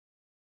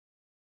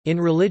In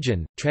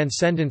religion,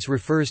 transcendence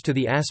refers to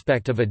the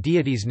aspect of a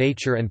deity's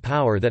nature and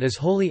power that is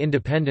wholly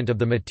independent of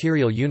the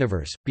material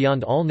universe,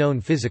 beyond all known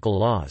physical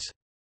laws.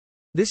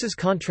 This is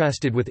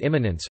contrasted with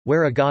immanence,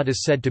 where a god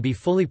is said to be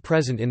fully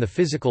present in the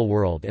physical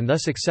world and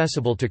thus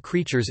accessible to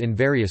creatures in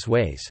various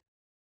ways.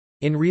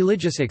 In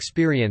religious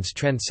experience,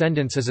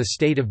 transcendence is a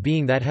state of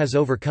being that has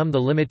overcome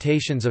the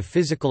limitations of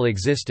physical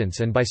existence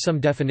and by some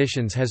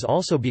definitions has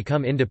also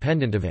become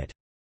independent of it.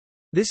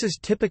 This is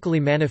typically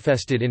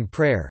manifested in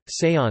prayer,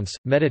 séance,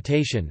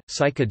 meditation,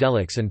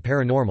 psychedelics and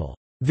paranormal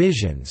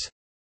visions.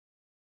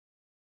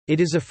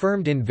 It is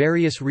affirmed in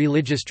various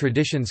religious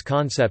traditions'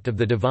 concept of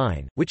the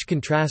divine, which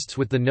contrasts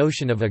with the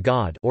notion of a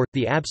god or,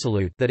 the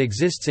absolute that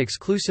exists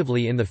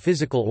exclusively in the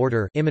physical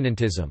order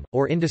immanentism,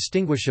 or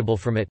indistinguishable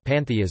from it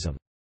pantheism.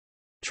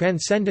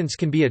 Transcendence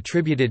can be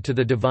attributed to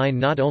the divine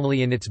not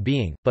only in its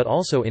being, but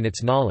also in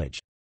its knowledge.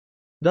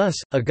 Thus,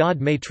 a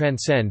god may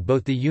transcend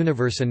both the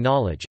universe and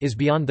knowledge is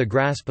beyond the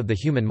grasp of the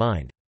human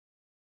mind.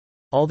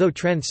 Although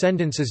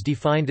transcendence is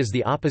defined as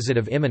the opposite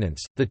of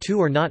immanence, the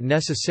two are not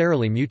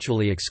necessarily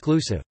mutually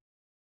exclusive.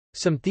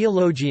 Some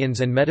theologians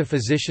and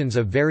metaphysicians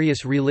of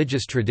various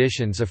religious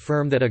traditions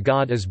affirm that a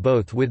god is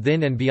both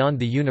within and beyond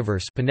the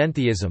universe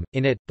panentheism,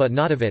 in it, but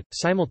not of it,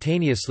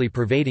 simultaneously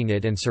pervading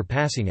it and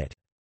surpassing it.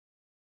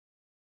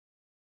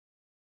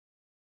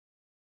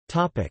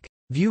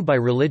 View by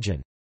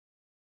religion.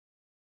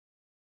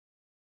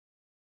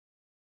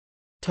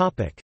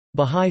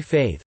 Bahá'í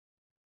faith.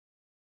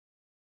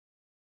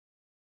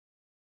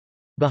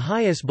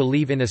 Baha'is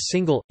believe in a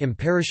single,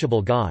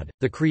 imperishable God,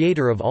 the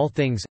creator of all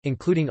things,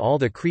 including all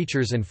the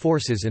creatures and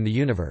forces in the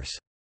universe.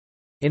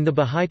 In the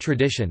Bahá'í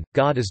tradition,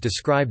 God is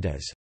described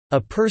as a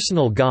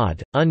personal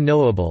God,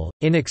 unknowable,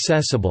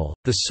 inaccessible,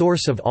 the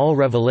source of all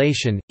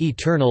revelation,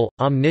 eternal,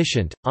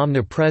 omniscient,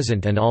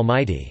 omnipresent and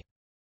almighty.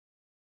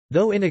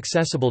 Though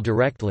inaccessible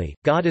directly,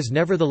 God is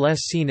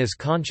nevertheless seen as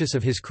conscious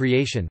of his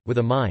creation, with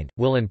a mind,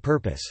 will and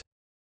purpose.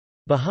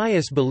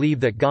 Baha'is believe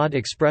that God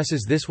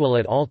expresses this will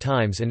at all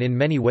times and in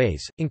many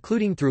ways,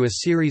 including through a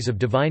series of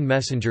divine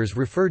messengers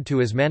referred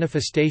to as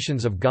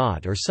manifestations of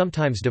God or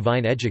sometimes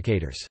divine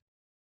educators.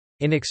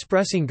 In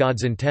expressing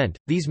God's intent,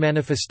 these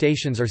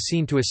manifestations are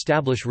seen to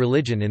establish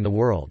religion in the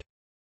world.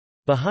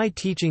 Bahá'í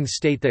teachings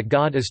state that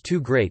God is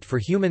too great for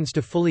humans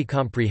to fully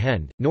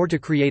comprehend, nor to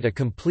create a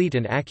complete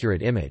and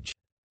accurate image.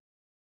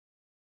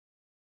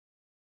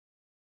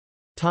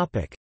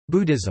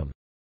 Buddhism.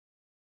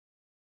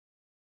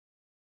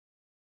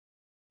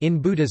 In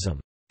Buddhism,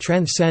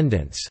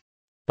 transcendence,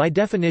 by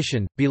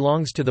definition,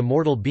 belongs to the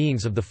mortal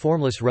beings of the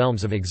formless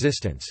realms of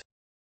existence.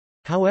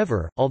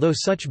 However, although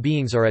such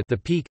beings are at the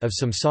peak of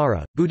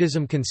samsara,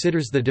 Buddhism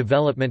considers the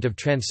development of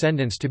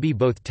transcendence to be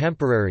both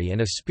temporary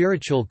and a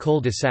spiritual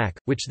cul-de-sac,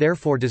 which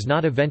therefore does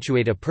not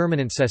eventuate a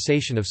permanent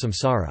cessation of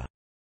samsara.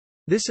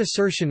 This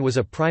assertion was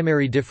a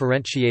primary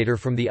differentiator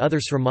from the other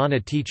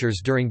Sramana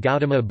teachers during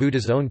Gautama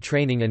Buddha's own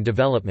training and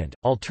development.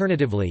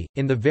 Alternatively,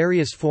 in the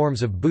various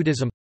forms of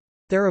Buddhism,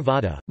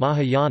 Theravada,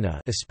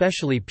 Mahayana,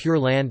 especially Pure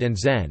Land and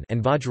Zen,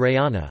 and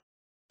Vajrayana,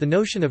 the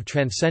notion of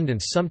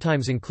transcendence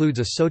sometimes includes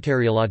a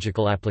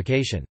soteriological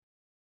application.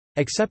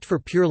 Except for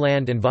Pure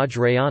Land and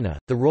Vajrayana,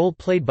 the role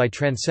played by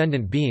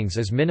transcendent beings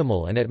is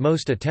minimal and at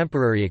most a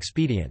temporary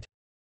expedient.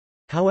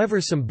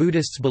 However, some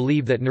Buddhists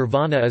believe that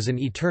nirvana is an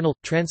eternal,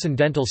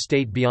 transcendental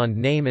state beyond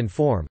name and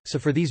form, so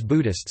for these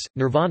Buddhists,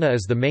 nirvana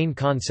is the main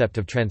concept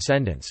of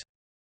transcendence.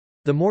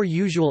 The more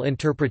usual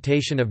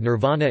interpretation of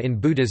nirvana in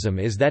Buddhism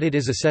is that it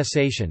is a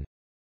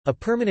cessation—a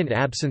permanent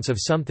absence of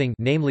something,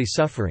 namely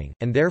suffering,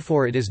 and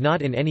therefore it is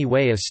not in any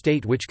way a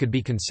state which could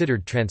be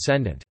considered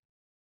transcendent.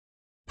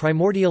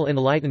 Primordial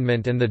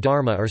enlightenment and the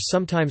Dharma are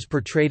sometimes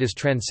portrayed as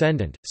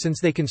transcendent,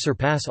 since they can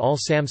surpass all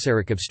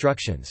samsaric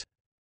obstructions.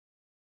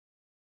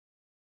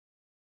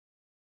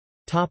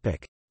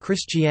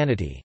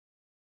 Christianity.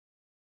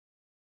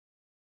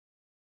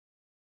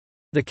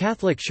 The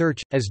Catholic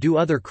Church, as do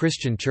other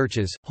Christian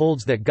churches,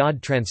 holds that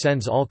God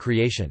transcends all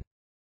creation.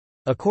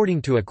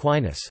 According to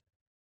Aquinas,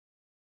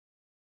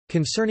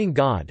 concerning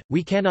God,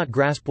 we cannot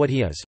grasp what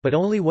he is, but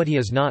only what he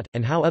is not,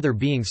 and how other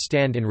beings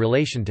stand in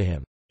relation to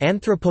him.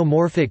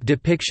 Anthropomorphic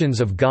depictions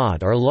of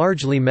God are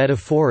largely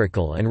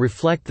metaphorical and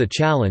reflect the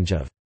challenge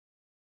of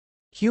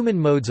human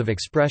modes of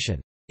expression.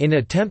 In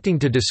attempting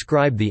to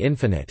describe the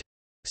infinite,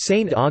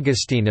 Saint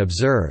Augustine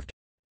observed,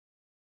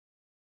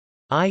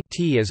 it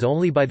is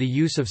only by the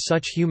use of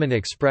such human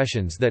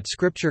expressions that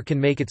Scripture can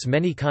make its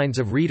many kinds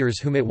of readers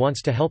whom it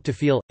wants to help to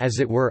feel, as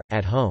it were,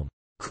 at home.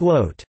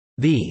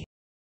 The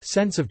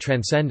sense of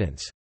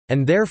transcendence,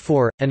 and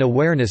therefore, an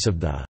awareness of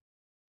the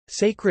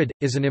sacred,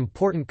 is an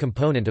important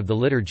component of the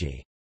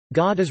liturgy.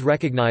 God is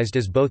recognized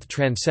as both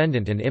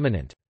transcendent and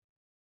immanent.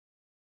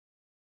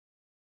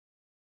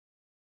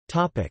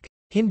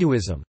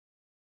 Hinduism.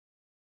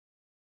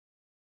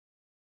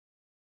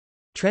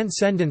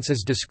 Transcendence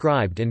is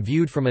described and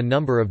viewed from a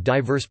number of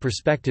diverse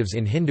perspectives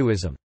in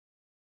Hinduism.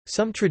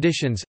 Some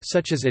traditions,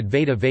 such as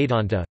Advaita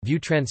Vedanta, view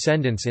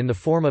transcendence in the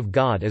form of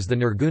God as the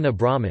Nirguna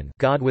Brahman,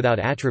 God without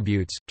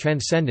attributes,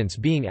 transcendence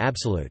being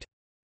absolute.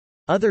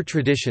 Other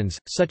traditions,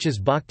 such as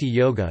Bhakti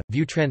Yoga,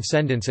 view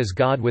transcendence as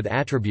God with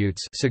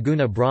attributes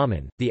saguna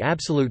Brahman, the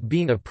absolute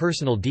being a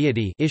personal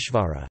deity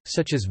Ishvara,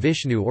 such as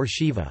Vishnu or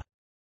Shiva.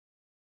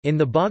 In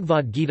the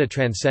Bhagavad Gita,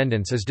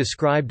 transcendence is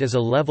described as a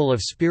level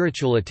of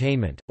spiritual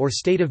attainment, or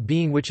state of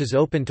being which is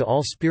open to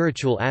all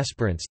spiritual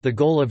aspirants, the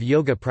goal of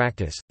yoga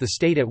practice, the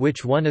state at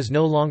which one is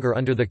no longer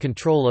under the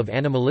control of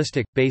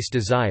animalistic, base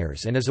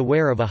desires and is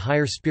aware of a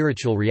higher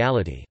spiritual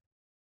reality.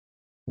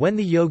 When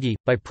the yogi,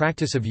 by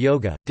practice of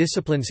yoga,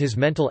 disciplines his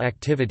mental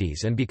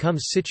activities and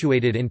becomes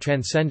situated in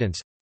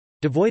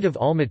transcendence—devoid of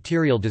all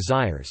material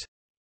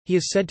desires—he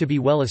is said to be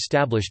well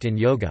established in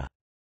yoga.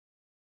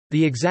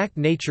 The exact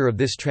nature of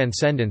this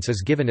transcendence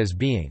is given as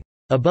being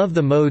above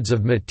the modes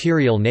of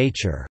material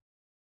nature,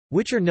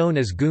 which are known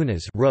as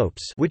gunas,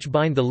 ropes, which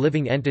bind the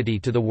living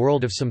entity to the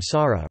world of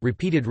samsara,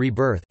 repeated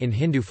rebirth, in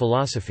Hindu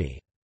philosophy.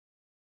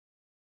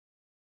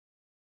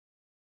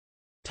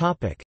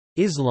 Topic: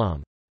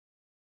 Islam.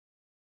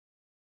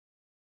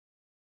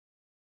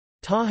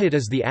 Tawhid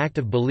is the act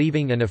of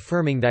believing and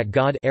affirming that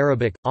God,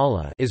 Arabic,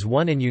 Allah, is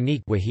one and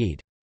unique, wahid.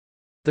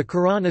 The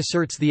Quran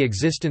asserts the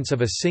existence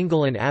of a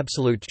single and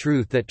absolute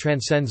truth that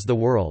transcends the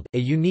world, a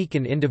unique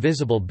and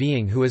indivisible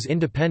being who is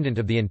independent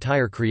of the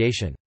entire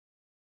creation.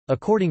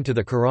 According to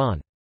the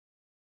Quran,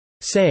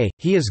 "Say,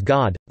 He is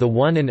God, the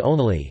one and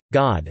only,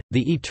 God,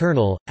 the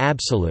eternal,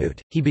 absolute,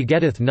 He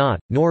begetteth not,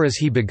 nor is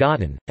He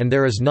begotten, and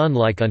there is none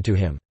like unto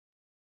Him."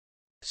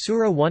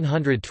 Surah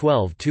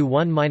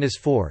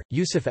 112-1-4,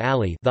 Yusuf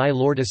Ali, Thy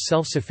Lord is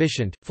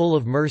self-sufficient, full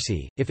of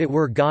mercy, if it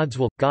were God's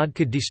will, God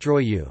could destroy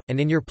you, and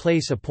in your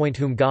place appoint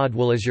whom God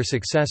will as your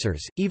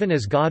successors, even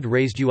as God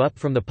raised you up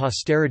from the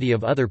posterity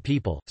of other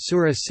people.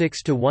 Surah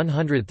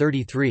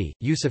 6-133,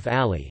 Yusuf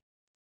Ali.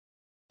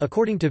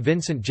 According to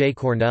Vincent J.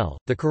 Cornell,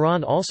 the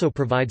Quran also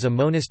provides a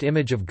monist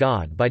image of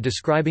God by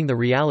describing the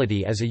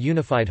reality as a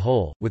unified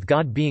whole, with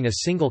God being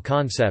a single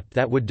concept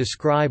that would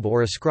describe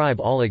or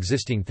ascribe all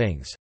existing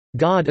things.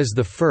 God is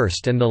the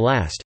first and the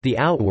last, the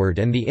outward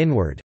and the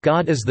inward,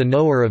 God is the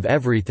knower of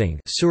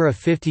everything. Surah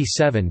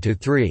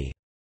 57-3.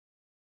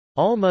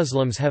 All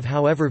Muslims have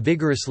however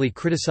vigorously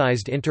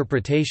criticized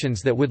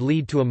interpretations that would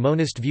lead to a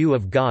monist view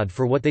of God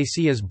for what they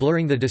see as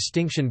blurring the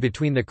distinction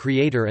between the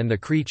creator and the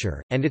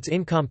creature, and its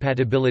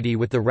incompatibility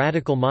with the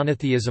radical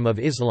monotheism of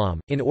Islam.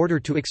 In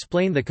order to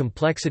explain the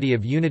complexity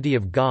of unity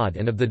of God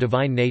and of the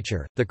divine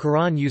nature, the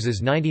Quran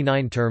uses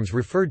 99 terms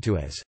referred to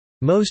as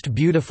most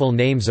beautiful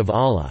names of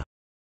Allah.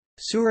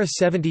 Surah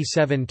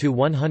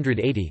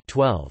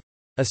 77-180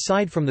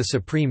 Aside from the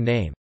supreme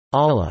name,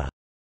 Allah,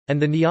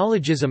 and the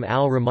neologism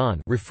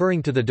al-Rahman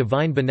referring to the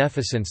divine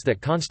beneficence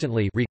that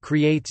constantly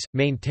creates,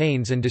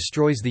 maintains and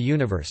destroys the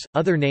universe,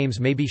 other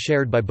names may be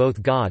shared by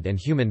both God and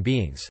human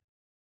beings.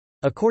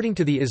 According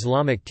to the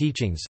Islamic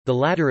teachings, the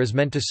latter is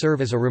meant to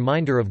serve as a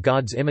reminder of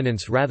God's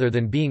immanence rather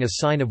than being a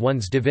sign of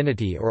one's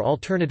divinity or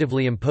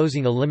alternatively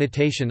imposing a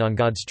limitation on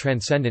God's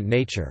transcendent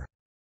nature.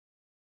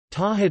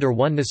 Tawhid or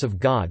oneness of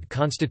God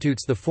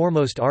constitutes the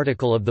foremost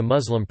article of the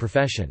Muslim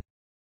profession.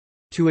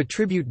 To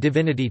attribute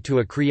divinity to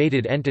a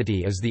created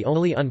entity is the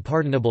only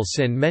unpardonable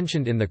sin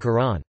mentioned in the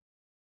Quran.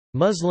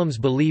 Muslims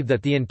believe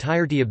that the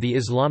entirety of the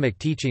Islamic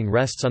teaching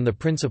rests on the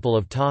principle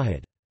of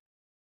Tawhid.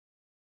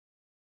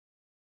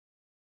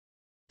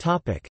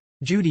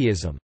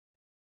 Judaism.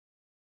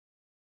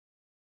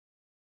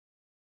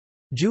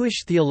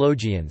 Jewish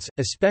theologians,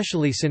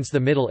 especially since the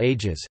Middle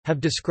Ages, have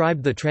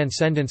described the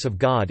transcendence of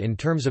God in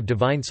terms of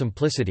divine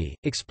simplicity,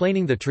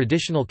 explaining the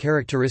traditional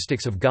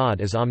characteristics of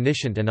God as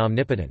omniscient and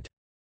omnipotent.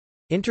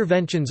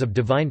 Interventions of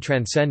divine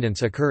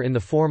transcendence occur in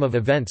the form of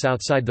events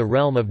outside the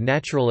realm of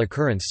natural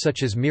occurrence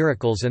such as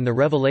miracles and the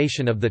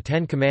revelation of the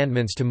Ten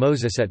Commandments to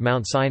Moses at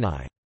Mount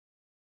Sinai.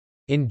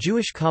 In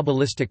Jewish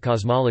Kabbalistic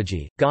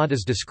cosmology, God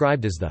is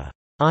described as the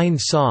Ein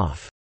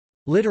Sof,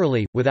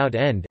 literally, without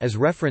end, as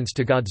reference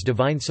to God's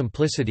divine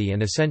simplicity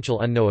and essential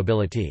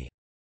unknowability.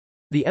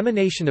 The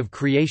emanation of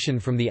creation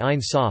from the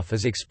Ein Sof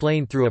is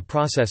explained through a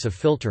process of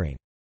filtering.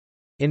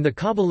 In the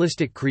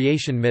Kabbalistic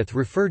creation myth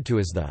referred to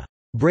as the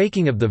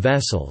breaking of the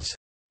vessels,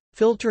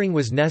 filtering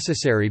was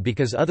necessary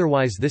because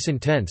otherwise this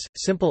intense,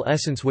 simple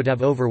essence would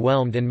have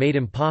overwhelmed and made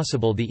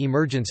impossible the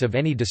emergence of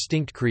any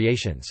distinct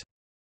creations.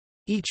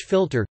 Each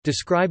filter,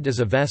 described as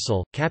a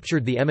vessel,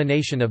 captured the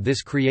emanation of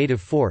this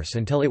creative force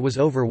until it was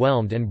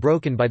overwhelmed and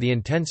broken by the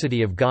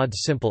intensity of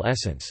God's simple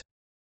essence.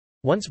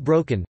 Once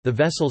broken, the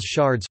vessel's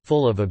shards,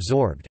 full of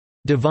absorbed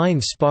divine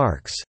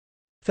sparks,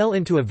 fell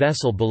into a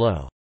vessel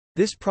below.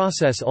 This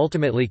process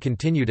ultimately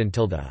continued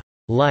until the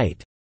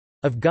light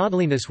of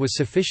godliness was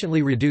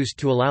sufficiently reduced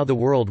to allow the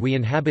world we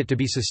inhabit to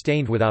be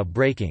sustained without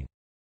breaking.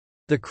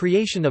 The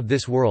creation of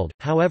this world,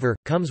 however,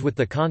 comes with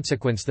the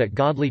consequence that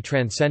godly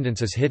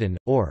transcendence is hidden,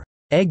 or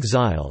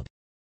exiled,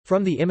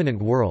 from the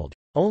immanent world.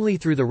 Only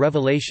through the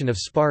revelation of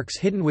sparks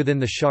hidden within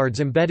the shards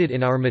embedded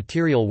in our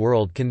material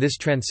world can this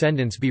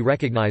transcendence be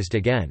recognized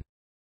again.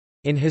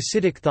 In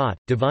Hasidic thought,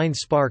 divine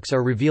sparks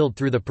are revealed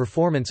through the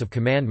performance of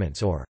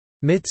commandments or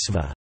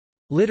mitzvah,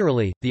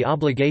 literally, the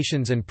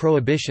obligations and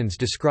prohibitions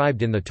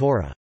described in the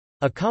Torah.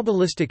 A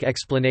Kabbalistic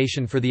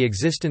explanation for the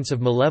existence of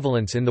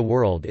malevolence in the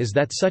world is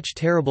that such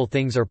terrible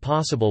things are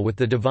possible with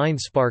the divine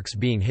sparks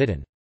being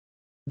hidden.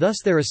 Thus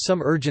there is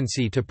some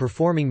urgency to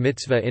performing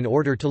mitzvah in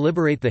order to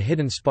liberate the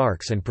hidden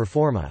sparks and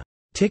perform a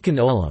tikkun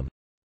olam,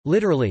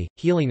 literally,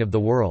 healing of the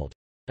world.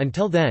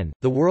 Until then,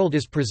 the world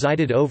is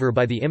presided over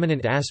by the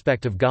immanent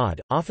aspect of God,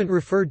 often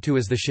referred to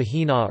as the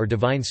Shekhinah or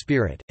Divine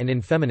Spirit, and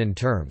in feminine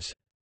terms.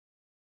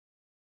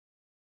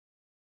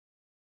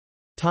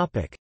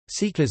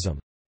 Sikhism.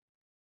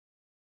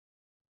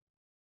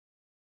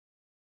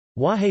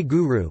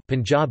 Waheguru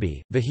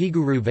Punjabi,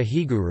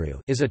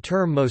 Vaheguru is a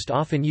term most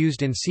often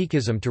used in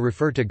Sikhism to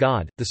refer to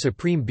God, the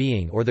Supreme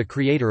Being or the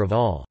Creator of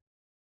all.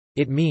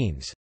 It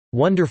means,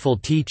 "wonderful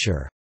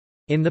teacher"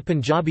 in the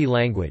Punjabi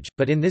language,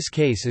 but in this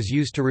case is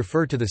used to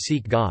refer to the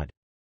Sikh God.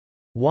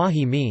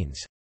 Wahi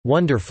means,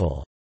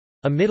 "wonderful",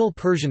 a Middle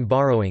Persian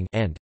borrowing,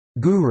 and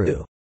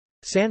Guru,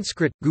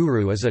 Sanskrit,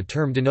 guru is a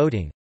term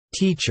denoting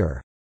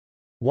teacher.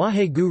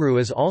 Waheguru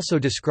is also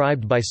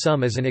described by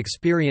some as an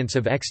experience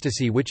of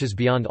ecstasy which is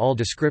beyond all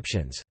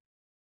descriptions.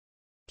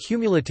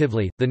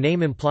 Cumulatively, the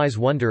name implies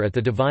wonder at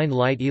the divine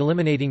light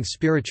eliminating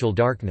spiritual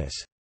darkness.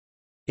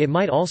 It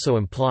might also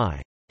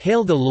imply,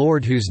 "Hail the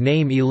Lord whose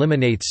name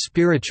eliminates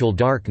spiritual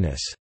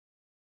darkness."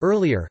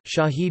 Earlier,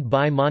 Shahid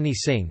Bhai Mani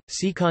Singh,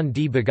 Sikhan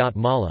di Bhagat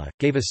Mala,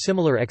 gave a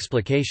similar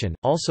explication,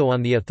 also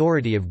on the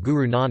authority of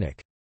Guru Nanak.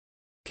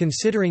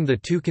 Considering the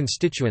two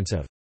constituents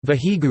of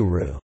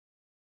Vaheguru,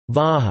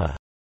 Vaha,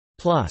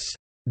 plus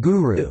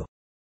Guru,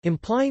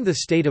 implying the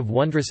state of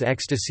wondrous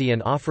ecstasy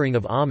and offering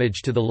of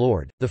homage to the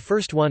Lord, the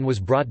first one was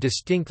brought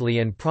distinctly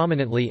and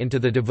prominently into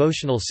the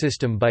devotional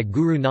system by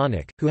Guru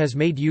Nanak, who has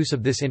made use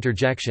of this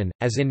interjection,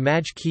 as in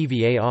Maj Ki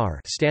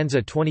Var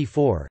stanza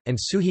 24, and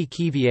Suhi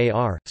Ki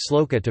Var,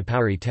 sloka to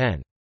Pauri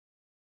 10.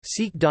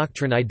 Sikh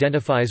doctrine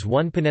identifies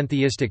one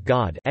panentheistic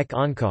God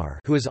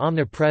who is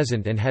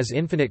omnipresent and has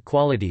infinite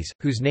qualities,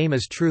 whose name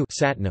is true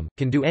Satnam,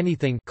 can do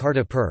anything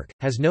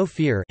has no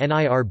fear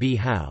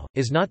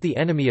is not the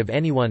enemy of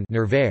anyone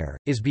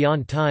is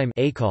beyond time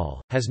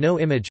has no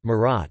image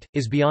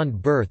is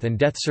beyond birth and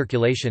death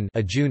circulation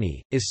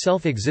is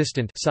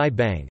self-existent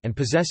and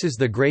possesses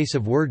the grace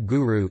of word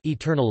Guru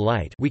eternal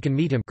light we can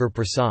meet him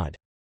Gurprasad.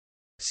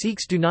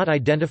 Sikhs do not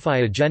identify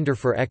a gender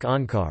for Ek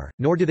Onkar,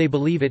 nor do they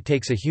believe it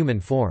takes a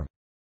human form.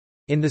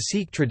 In the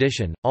Sikh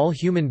tradition, all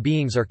human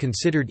beings are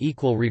considered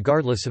equal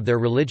regardless of their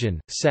religion,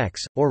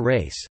 sex, or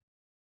race.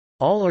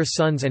 All are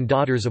sons and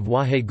daughters of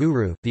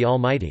Waheguru, the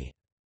Almighty.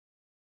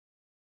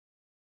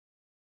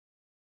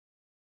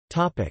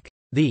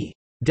 The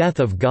death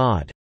of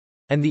God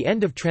and the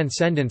end of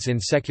transcendence in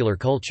secular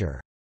culture.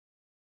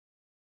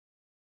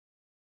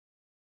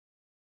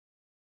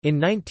 In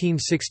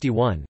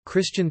 1961,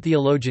 Christian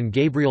theologian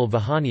Gabriel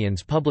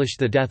Vahanians published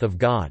The Death of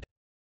God.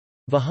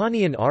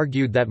 Vahanian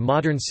argued that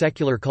modern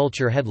secular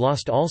culture had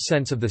lost all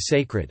sense of the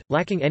sacred,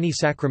 lacking any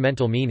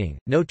sacramental meaning,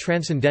 no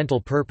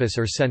transcendental purpose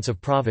or sense of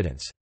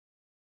providence.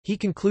 He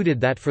concluded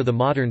that for the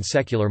modern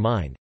secular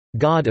mind,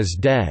 God is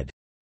dead,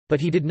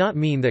 but he did not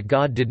mean that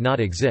God did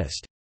not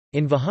exist.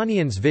 In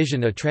Vahanian's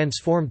vision, a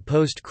transformed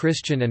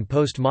post-Christian and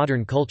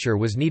post-modern culture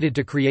was needed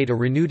to create a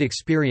renewed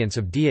experience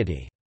of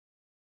deity.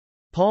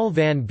 Paul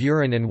Van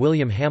Buren and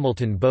William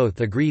Hamilton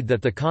both agreed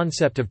that the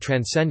concept of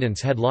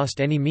transcendence had lost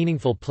any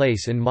meaningful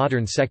place in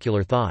modern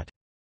secular thought.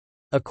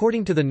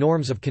 According to the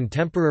norms of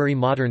contemporary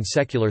modern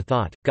secular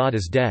thought, God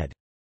is dead.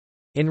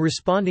 In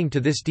responding to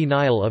this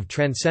denial of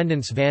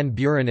transcendence, Van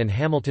Buren and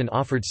Hamilton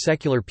offered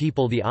secular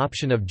people the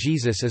option of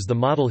Jesus as the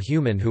model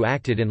human who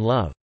acted in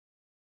love.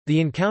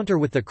 The encounter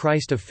with the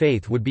Christ of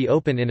faith would be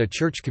open in a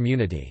church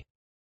community.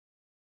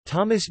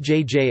 Thomas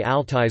J. J.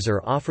 Altizer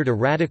offered a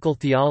radical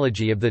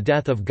theology of the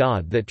death of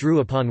God that drew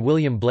upon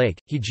William Blake,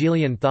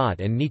 Hegelian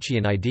thought and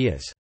Nietzschean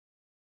ideas.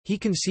 He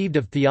conceived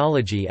of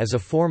theology as a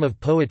form of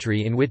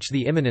poetry in which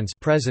the immanence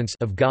presence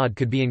of God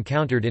could be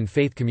encountered in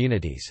faith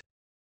communities.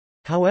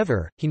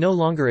 However, he no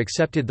longer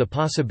accepted the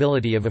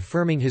possibility of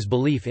affirming his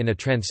belief in a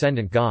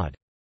transcendent God.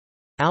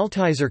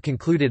 Altizer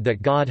concluded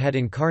that God had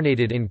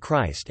incarnated in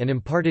Christ and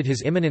imparted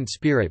his immanent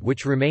spirit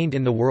which remained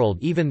in the world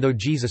even though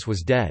Jesus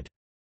was dead.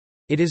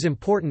 It is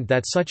important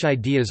that such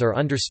ideas are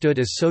understood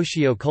as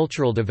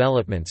socio-cultural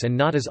developments and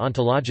not as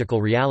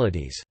ontological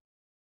realities.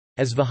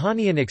 As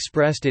Vahanian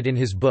expressed it in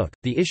his book,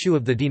 the issue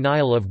of the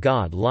denial of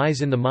God lies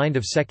in the mind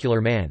of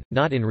secular man,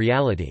 not in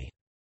reality.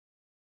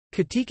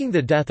 Critiquing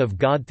the death of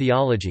God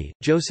theology,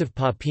 Joseph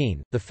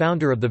Papin, the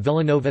founder of the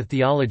Villanova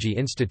Theology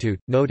Institute,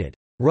 noted,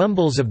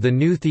 "Rumbles of the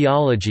new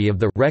theology of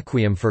the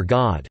Requiem for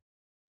God."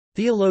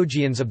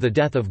 Theologians of the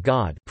death of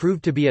God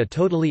proved to be a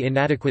totally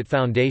inadequate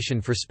foundation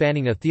for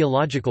spanning a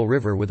theological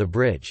river with a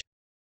bridge.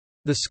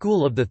 The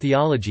school of the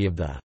theology of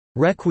the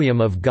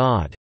Requiem of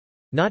God,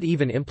 not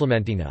even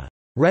implementing a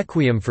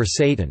Requiem for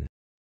Satan,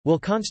 will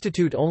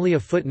constitute only a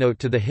footnote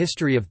to the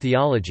history of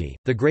theology.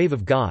 The grave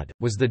of God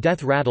was the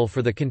death rattle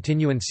for the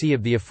continuancy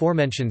of the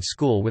aforementioned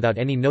school without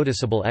any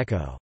noticeable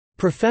echo.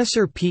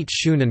 Professor Piet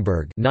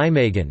Schoenenberg,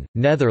 Nijmegen,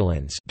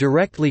 Netherlands,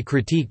 directly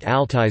critiqued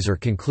Altizer,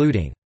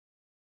 concluding,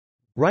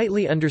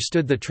 Rightly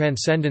understood, the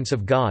transcendence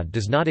of God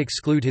does not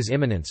exclude his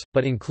immanence,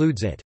 but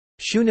includes it.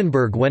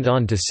 Schoenenberg went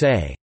on to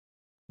say,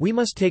 "We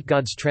must take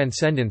God's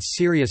transcendence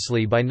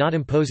seriously by not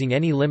imposing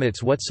any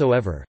limits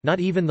whatsoever, not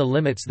even the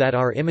limits that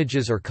our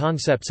images or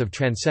concepts of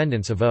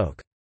transcendence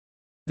evoke."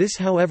 This,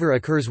 however,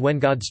 occurs when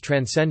God's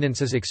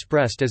transcendence is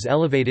expressed as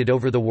elevated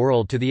over the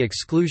world to the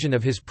exclusion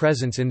of his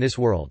presence in this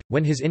world,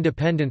 when his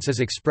independence is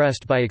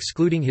expressed by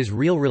excluding his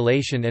real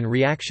relation and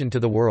reaction to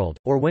the world,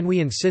 or when we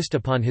insist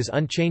upon his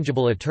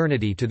unchangeable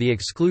eternity to the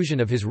exclusion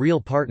of his real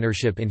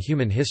partnership in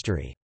human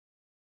history.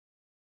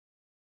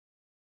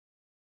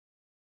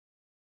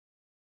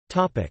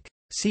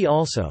 See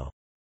also: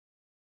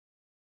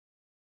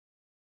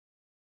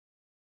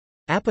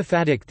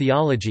 Apophatic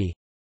theology,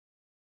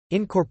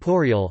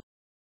 incorporeal,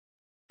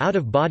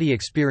 out-of-body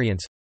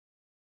experience,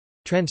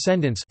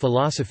 transcendence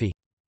philosophy.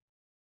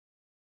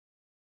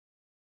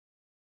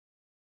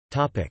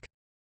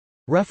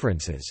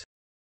 References.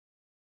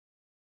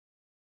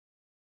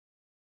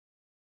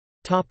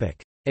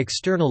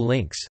 External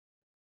links.